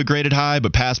game, I know he graded high,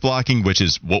 but pass blocking, which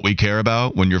is what we care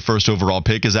about when your first overall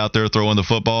pick is out there throwing the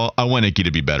football, I want Icky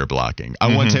to be better blocking.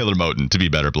 I want Taylor Moton to be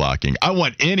better blocking. I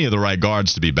want any of the right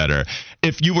guards to be better.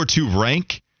 If you were to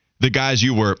rank the guys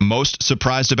you were most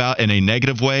surprised about in a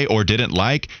negative way or didn't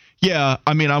like, yeah,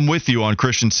 I mean, I'm with you on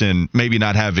Christensen maybe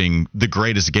not having the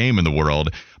greatest game in the world.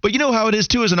 But you know how it is,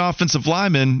 too, as an offensive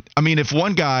lineman. I mean, if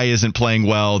one guy isn't playing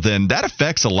well, then that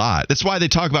affects a lot. That's why they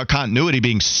talk about continuity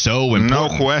being so important.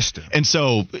 No question. And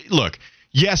so, look,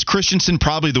 yes, Christensen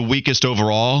probably the weakest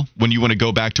overall when you want to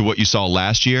go back to what you saw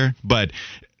last year, but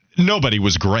nobody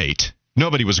was great.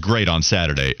 Nobody was great on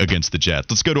Saturday against the Jets.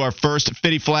 Let's go to our first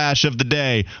Fitty Flash of the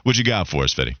day. What you got for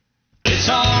us, Fitty? It's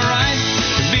all right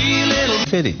to be a little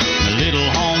Fitty. A little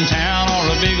hometown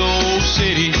or a big old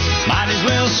city. Might as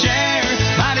well share,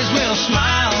 might as well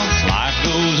smile. Life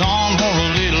goes on for a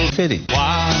little fitty.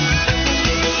 Wow.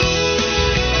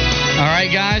 All right,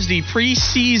 guys, the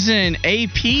preseason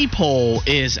AP poll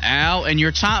is out, and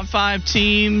your top 5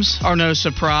 teams are no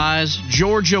surprise.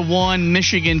 Georgia 1,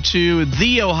 Michigan 2,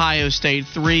 The Ohio State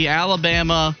 3,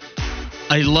 Alabama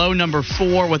a low number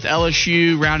 4 with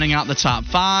LSU rounding out the top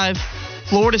 5.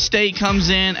 Florida State comes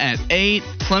in at 8.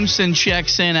 Clemson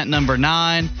checks in at number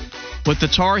 9, with the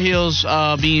Tar Heels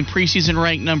being preseason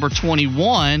ranked number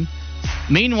 21.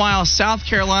 Meanwhile, South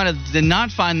Carolina did not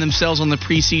find themselves on the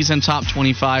preseason top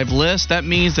 25 list. That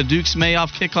means the Dukes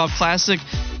Mayoff Kickoff Classic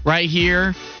right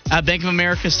here at Bank of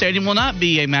America Stadium will not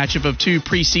be a matchup of 2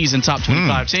 preseason top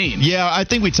 25 teams. Yeah, I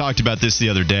think we talked about this the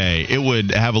other day. It would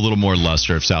have a little more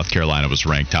luster if South Carolina was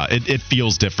ranked top. It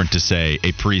feels different to say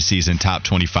a preseason top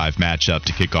 25 matchup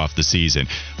to kick off the season.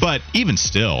 But even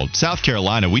still, South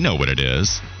Carolina, we know what it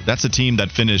is. That's a team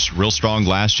that finished real strong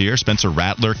last year. Spencer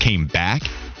Rattler came back.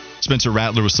 Spencer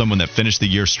Rattler was someone that finished the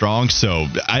year strong, so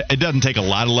it doesn't take a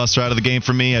lot of luster out of the game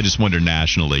for me. I just wonder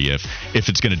nationally if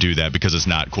it's going to do that because it's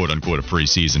not, quote-unquote, a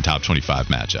preseason top 25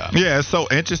 matchup. Yeah, it's so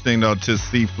interesting, though, to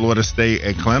see Florida State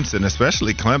and Clemson,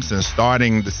 especially Clemson,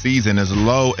 starting the season as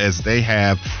low as they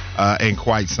have in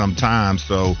quite some time.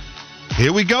 So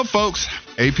here we go, folks.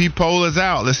 AP poll is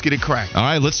out. Let's get it cracked. All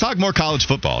right, let's talk more college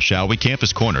football, shall we?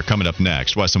 Campus Corner coming up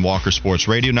next. Wes and Walker Sports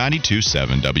Radio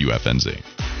 92.7 WFNZ.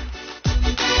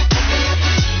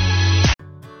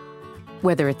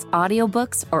 Whether it's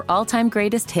audiobooks or all-time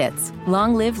greatest hits,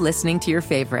 long live listening to your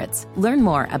favorites. Learn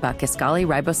more about Kisqali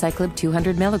Ribociclib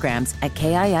 200 milligrams at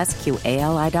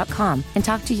KISQALI.com and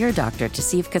talk to your doctor to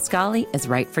see if Kisqali is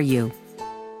right for you.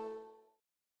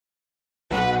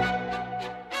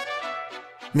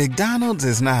 McDonald's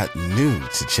is not new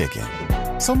to chicken.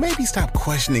 So maybe stop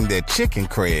questioning their chicken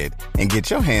cred and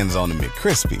get your hands on the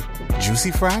McCrispy.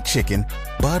 Juicy fried chicken,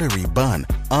 buttery bun,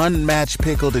 unmatched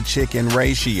pickle-to-chicken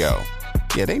ratio.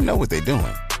 Yeah, they know what they're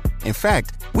doing. In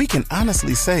fact, we can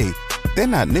honestly say they're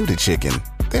not new to chicken.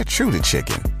 They're true to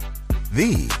chicken.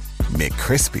 The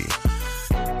McCrispy.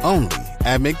 Only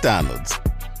at McDonald's.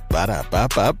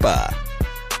 Ba-da-ba-ba-ba.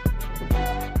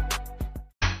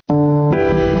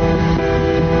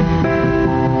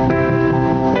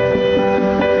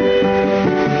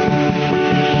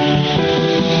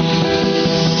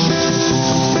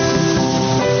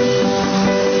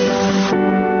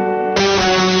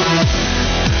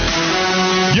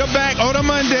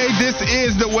 This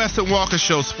is the Wes and Walker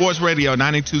Show, Sports Radio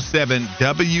 92.7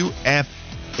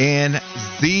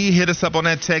 WFNZ. Hit us up on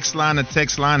that text line. The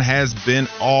text line has been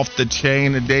off the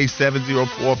chain today,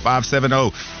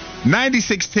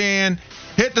 704-570-9610.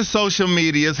 Hit the social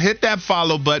medias. Hit that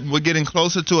follow button. We're getting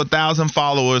closer to 1,000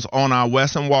 followers on our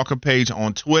Wes and Walker page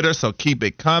on Twitter, so keep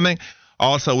it coming.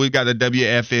 Also, we've got the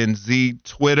WFNZ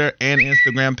Twitter and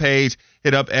Instagram page.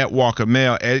 Hit up at Walker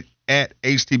Mail, at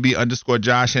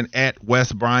HTB_Josh and at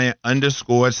Wes Bryant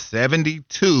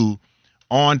 _72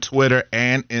 on Twitter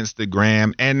and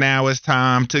Instagram. And now it's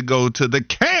time to go to the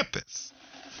campus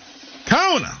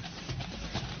corner.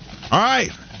 All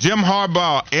right, Jim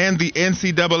Harbaugh and the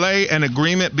NCAA, an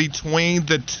agreement between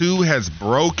the two has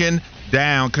broken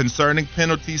down concerning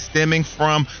penalties stemming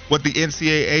from what the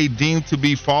NCAA deemed to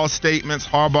be false statements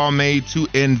Harbaugh made to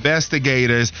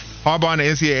investigators. Harbaugh and the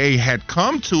NCAA had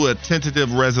come to a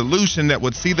tentative resolution that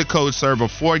would see the coach serve a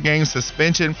 4-game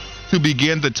suspension to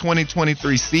begin the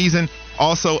 2023 season.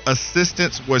 Also,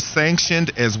 assistants were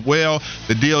sanctioned as well.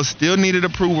 The deal still needed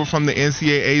approval from the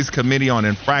NCAA's Committee on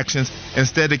Infractions.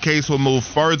 Instead, the case will move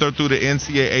further through the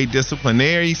NCAA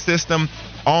disciplinary system.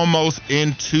 Almost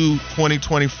into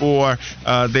 2024,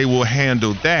 they will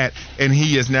handle that, and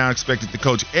he is now expected to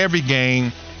coach every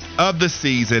game of the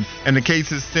season. And the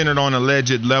case is centered on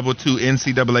alleged level 2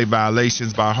 NCAA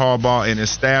violations by Harbaugh and his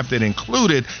staff that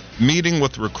included meeting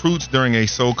with recruits during a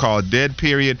so-called dead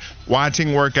period, watching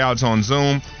workouts on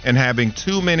Zoom, and having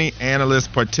too many analysts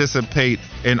participate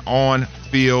in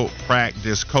on-field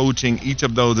practice coaching. Each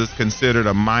of those is considered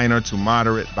a minor to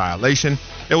moderate violation.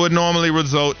 It would normally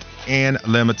result in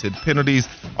limited penalties.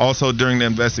 Also, during the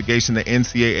investigation, the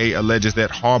NCAA alleges that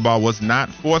Harbaugh was not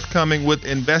forthcoming with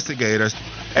investigators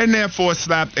and therefore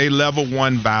slapped a level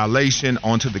 1 violation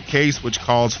onto the case, which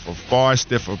calls for far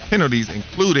stiffer penalties,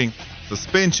 including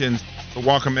suspensions. So,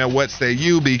 Walker, man, what say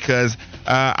you? Because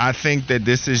I think that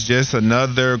this is just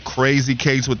another crazy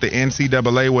case with the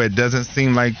NCAA where it doesn't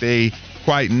seem like they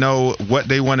quite know what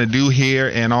they want to do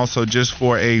here, and also just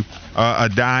for a a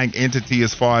dying entity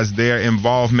as far as their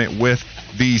involvement with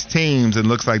these teams, and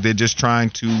looks like they're just trying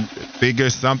to figure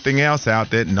something else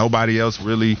out that nobody else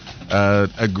really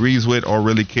agrees with or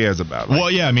really cares about. Right?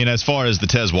 Well, yeah, I mean, as far as the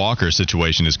Tez Walker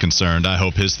situation is concerned, I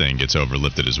hope his thing gets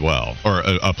overlifted as well, or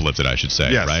uplifted, I should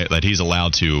say, yes. Right? That he's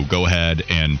allowed to go ahead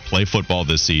and play football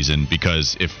this season,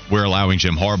 because if we're allowing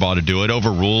Jim Harbaugh to do it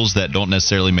over rules that don't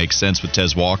necessarily make sense with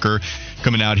Tez Walker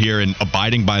coming out here and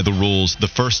abiding by the rules the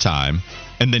first time,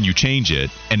 and then you change it,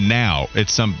 and now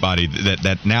it's somebody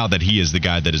that now that he is the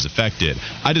guy that is affected.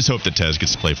 I just hope that Tez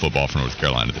gets to play football for North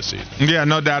Carolina this season. Yeah,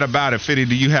 no doubt about it. Fitty,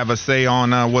 do you have a say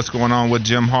on what's going on with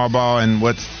Jim Harbaugh and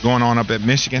what's going on up at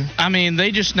Michigan? I mean,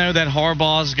 they just know that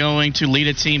Harbaugh is going to lead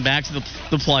a team back to the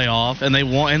playoff, and they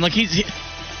want, and like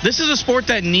this is a sport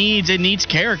that needs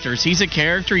characters. He's a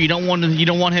character. You don't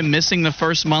want him missing the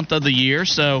first month of the year,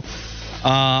 so.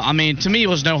 I mean, to me, it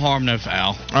was no harm, no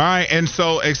foul. All right, and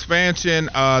so expansion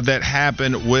that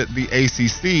happened with the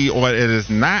ACC, or it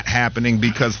is not happening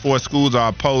because 4 schools are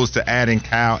opposed to adding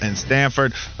Cal and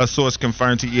Stanford. A source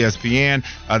confirmed to ESPN.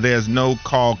 There's no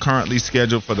call currently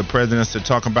scheduled for the presidents to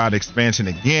talk about expansion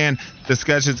again.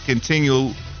 Discussions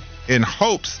continue in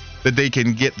hopes that they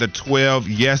can get the 12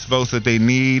 yes votes that they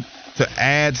need to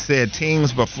add said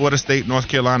teams, but Florida State, North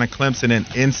Carolina, Clemson, and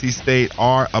NC State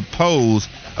are opposed,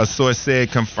 a source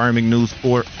said, confirming news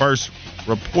first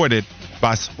reported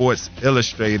by Sports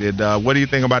Illustrated. What do you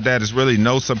think about that? It's really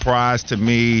no surprise to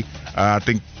me. I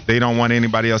think they don't want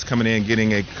anybody else coming in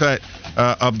getting a cut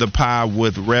of the pie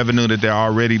with revenue that they're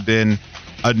already been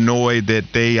annoyed that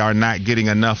they are not getting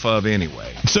enough of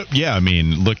anyway. So, yeah, I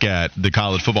mean, look at the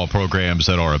college football programs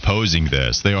that are opposing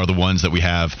this. They are the ones that we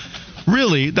have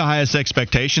really the highest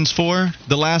expectations for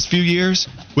the last few years.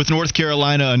 With North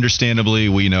Carolina, understandably,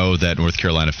 we know that North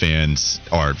Carolina fans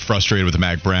are frustrated with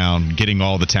Mac Brown getting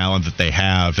all the talent that they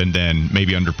have and then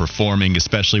maybe underperforming,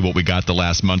 especially what we got the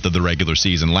last month of the regular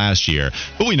season last year.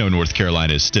 But we know North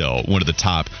Carolina is still one of the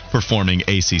top performing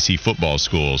ACC football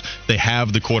schools. They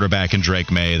have the quarterback in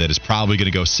Drake May that is probably going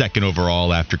to go second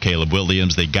overall after Caleb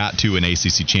Williams. They got to an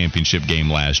ACC championship game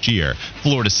last year.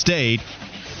 Florida State,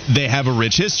 they have a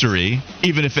rich history,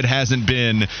 even if it hasn't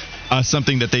been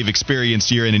something that they've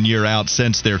experienced year in and year out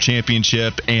since their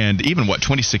championship, and even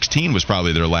 2016 was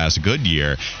probably their last good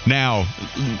year. Now,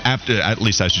 after, at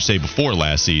least I should say before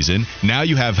last season, now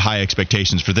you have high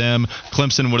expectations for them.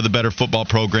 Clemson, one of the better football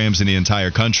programs in the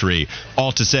entire country.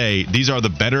 All to say, these are the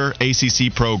better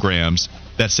ACC programs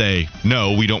that say,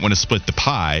 no, we don't want to split the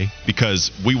pie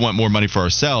because we want more money for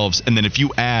ourselves. And then if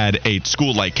you add a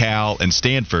school like Cal and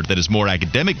Stanford that is more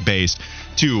academic based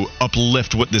to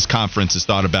uplift what this conference is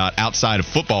thought about outside of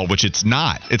football, which it's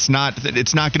not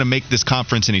going to make this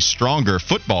conference any stronger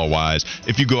football wise.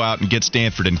 If you go out and get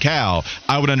Stanford and Cal,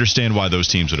 I would understand why those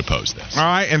teams would oppose this. All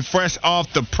right, and fresh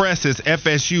off the presses,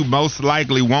 FSU most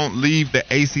likely won't leave the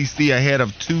ACC ahead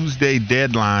of Tuesday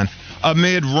deadline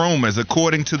amid rumors.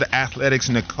 According to the Athletics'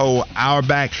 Nicole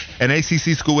Auerbach, an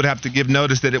ACC school would have to give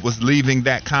notice that it was leaving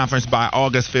that conference by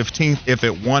August 15th if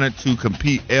it wanted to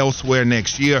compete elsewhere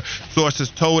next year. Sources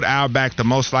told Auerbach the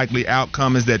most likely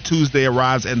outcome is that Tuesday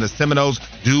arrives and the Seminoles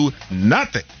do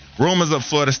nothing. Rumors of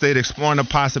Florida State exploring the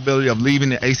possibility of leaving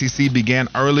the ACC began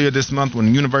earlier this month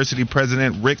when University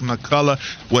President Rick McCullough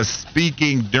was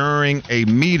speaking during a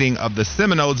meeting of the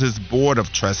Seminoles' Board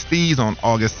of Trustees on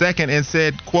August 2nd and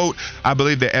said, quote, I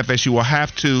believe that FSU will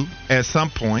have to, at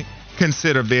some point,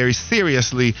 consider very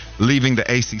seriously leaving the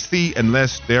ACC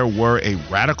unless there were a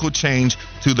radical change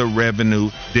to the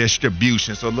revenue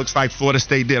distribution. So it looks like Florida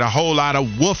State did a whole lot of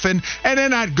woofing, and they're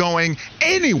not going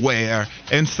anywhere.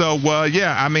 And so,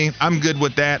 yeah, I mean, I'm good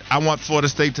with that. I want Florida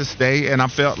State to stay, and I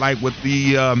felt like with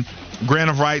the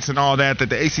grant of rights and all that the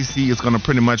ACC is going to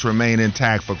pretty much remain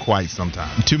intact for quite some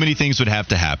time. Too many things would have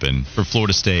to happen for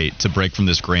Florida State to break from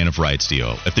this grant of rights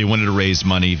deal. If they wanted to raise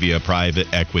money via a private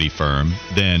equity firm,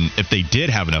 then if they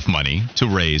did have enough money to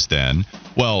raise then,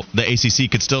 well, the ACC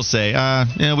could still say,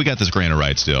 yeah, we got this grant of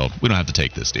rights deal. We don't have to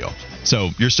take this deal. So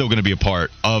you're still going to be a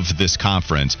part of this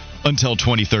conference until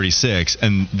 2036,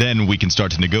 and then we can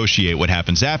start to negotiate what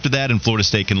happens after that, and Florida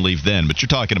State can leave then. But you're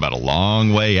talking about a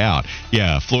long way out.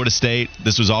 Yeah, Florida State,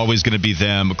 this was always going to be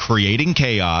them creating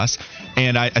chaos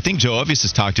And I think Joe Ovius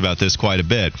has talked about this quite a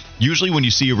bit. Usually when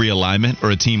you see a realignment or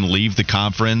a team leave the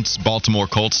conference, Baltimore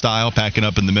Colts style, packing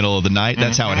up in the middle of the night,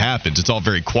 that's how it happens. It's all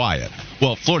very quiet.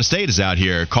 Well, Florida State is out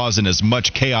here causing as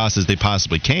much chaos as they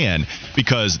possibly can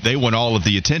because they want all of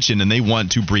the attention and they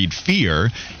want to breed fear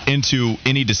into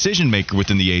any decision maker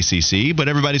within the ACC, but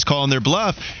everybody's calling their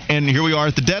bluff. And here we are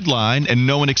at the deadline, and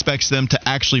no one expects them to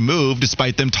actually move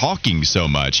despite them talking so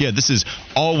much. Yeah, this is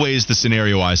always the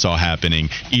scenario I saw happening,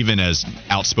 even as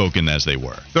outspoken as they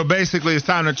were. So basically, it's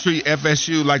time to treat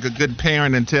FSU like a good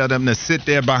parent and tell them to sit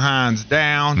their behinds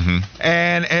down.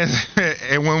 And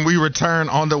when we return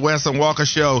on the Wesson Walker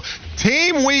Show,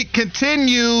 Team Week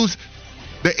continues.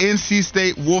 The NC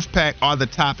State Wolfpack are the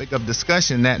topic of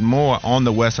discussion. That and more on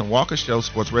the Wesson Walker Show,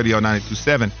 Sports Radio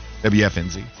 92.7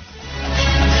 WFNZ.